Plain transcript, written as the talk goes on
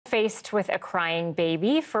Faced with a crying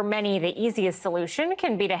baby, for many, the easiest solution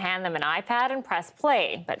can be to hand them an iPad and press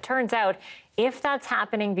play. But turns out, if that's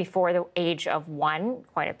happening before the age of 1,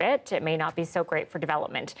 quite a bit, it may not be so great for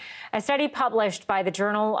development. A study published by the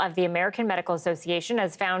Journal of the American Medical Association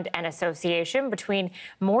has found an association between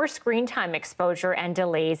more screen time exposure and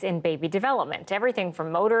delays in baby development. Everything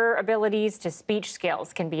from motor abilities to speech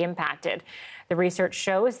skills can be impacted. The research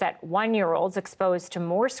shows that 1-year-olds exposed to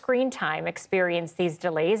more screen time experience these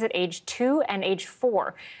delays at age 2 and age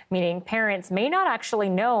 4, meaning parents may not actually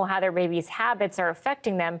know how their baby's habits are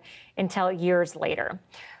affecting them until years later.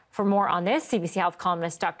 For more on this, CBC Health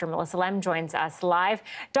columnist Dr. Melissa Lem joins us live.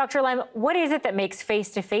 Dr. Lem, what is it that makes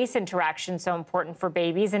face-to-face interaction so important for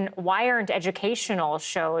babies, and why aren't educational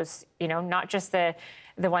shows, not just the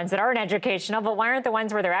ones that aren't educational, but why aren't the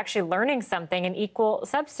ones where they're actually learning something an equal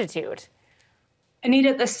substitute?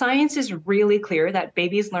 Anita, the science is really clear that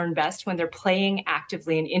babies learn best when they're playing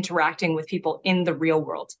actively and interacting with people in the real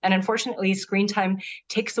world. And unfortunately, screen time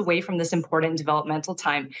takes away from this important developmental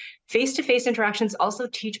time. Face-to-face interactions also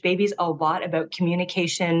teach babies a lot about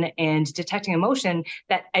communication and detecting emotion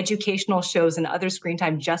that educational shows and other screen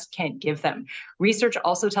time just can't give them. Research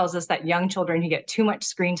also tells us that young children who get too much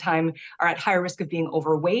screen time are at higher risk of being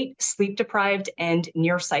overweight, sleep deprived, and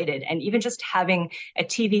nearsighted. And even just having a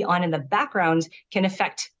TV on in the background can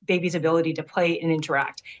affect babies' ability to play and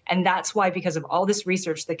interact. And that's why, because of all this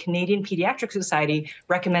research, the Canadian Pediatric Society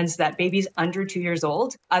recommends that babies under 2 years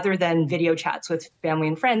old, other than video chats with family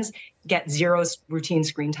and friends, get 0 routine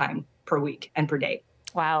screen time per week and per day.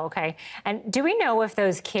 Wow, okay. And do we know if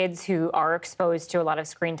those kids who are exposed to a lot of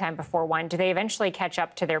screen time before 1, do they eventually catch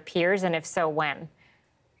up to their peers, and if so, when?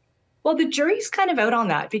 Well, the jury's kind of out on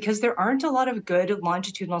that because there aren't a lot of good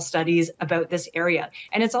longitudinal studies about this area.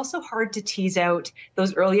 And it's also hard to tease out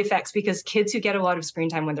those early effects because kids who get a lot of screen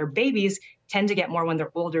time when they're babies tend to get more when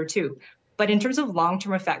they're older too. But in terms of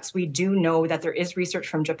long-term effects, we do know that there is research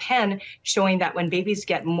from Japan showing that when babies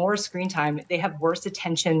get more screen time, they have worse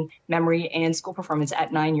attention, memory, and school performance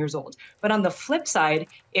at 9 years old. But on the flip side,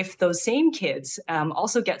 if those same kids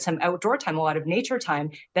also get some outdoor time, a lot of nature time,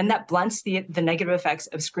 then that blunts the negative effects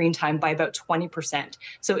of screen time by about 20%.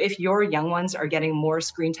 So if your young ones are getting more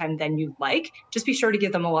screen time than you'd like, just be sure to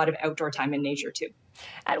give them a lot of outdoor time in nature too.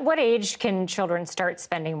 At what age can children start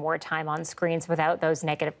spending more time on screens without those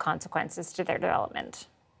negative consequences to their development?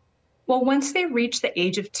 Well, once they reach the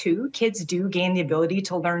age of 2, kids do gain the ability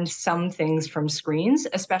to learn some things from screens,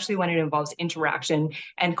 especially when it involves interaction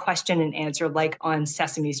and question and answer, like on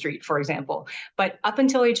Sesame Street, for example. But up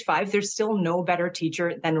until age 5, there's still no better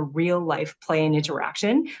teacher than real life play and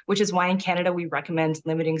interaction, which is why in Canada we recommend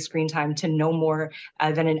limiting screen time to no more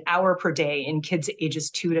than an hour per day in kids ages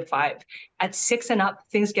 2 to 5. At 6 and up,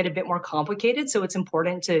 things get a bit more complicated, so it's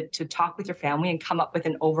important to talk with your family and come up with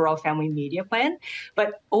an overall family media plan.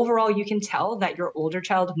 But overall, you can tell that your older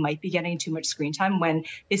child might be getting too much screen time when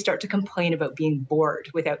they start to complain about being bored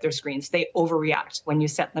without their screens. They overreact when you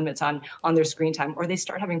set limits on their screen time, or they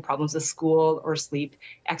start having problems with school or sleep,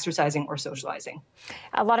 exercising or socializing.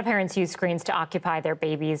 A lot of parents use screens to occupy their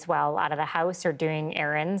babies while out of the house or doing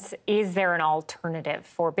errands. Is there an alternative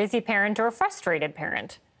for a busy parent or a frustrated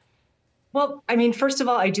parent? Well, I mean, first of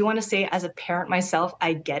all, I do want to say as a parent myself,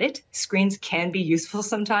 I get it. Screens can be useful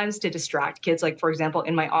sometimes to distract kids, like, for example,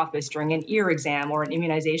 in my office during an ear exam or an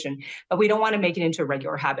immunization, but we don't want to make it into a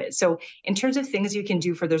regular habit. So in terms of things you can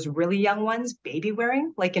do for those really young ones, baby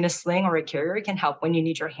wearing, like in a sling or a carrier, can help when you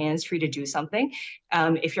need your hands free to do something.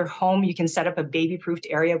 If you're home, you can set up a baby-proofed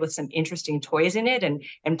area with some interesting toys in it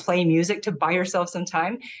and play music to buy yourself some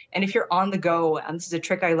time. And if you're on the go, this is a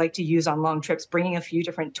trick I like to use on long trips, bringing a few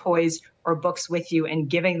different toys or books with you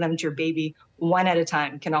and giving them to your baby one at a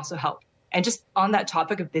time can also help. And just on that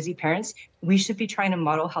topic of busy parents, we should be trying to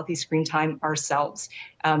model healthy screen time ourselves.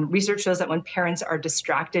 Research shows that when parents are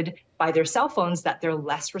distracted by their cell phones, that they're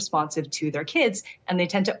less responsive to their kids and they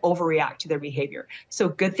tend to overreact to their behavior. So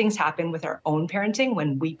good things happen with our own parenting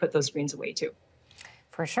when we put those screens away too.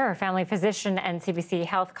 For sure. Family physician and CBC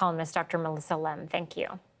Health columnist Dr. Melissa Lem, thank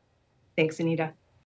you. Thanks, Anita.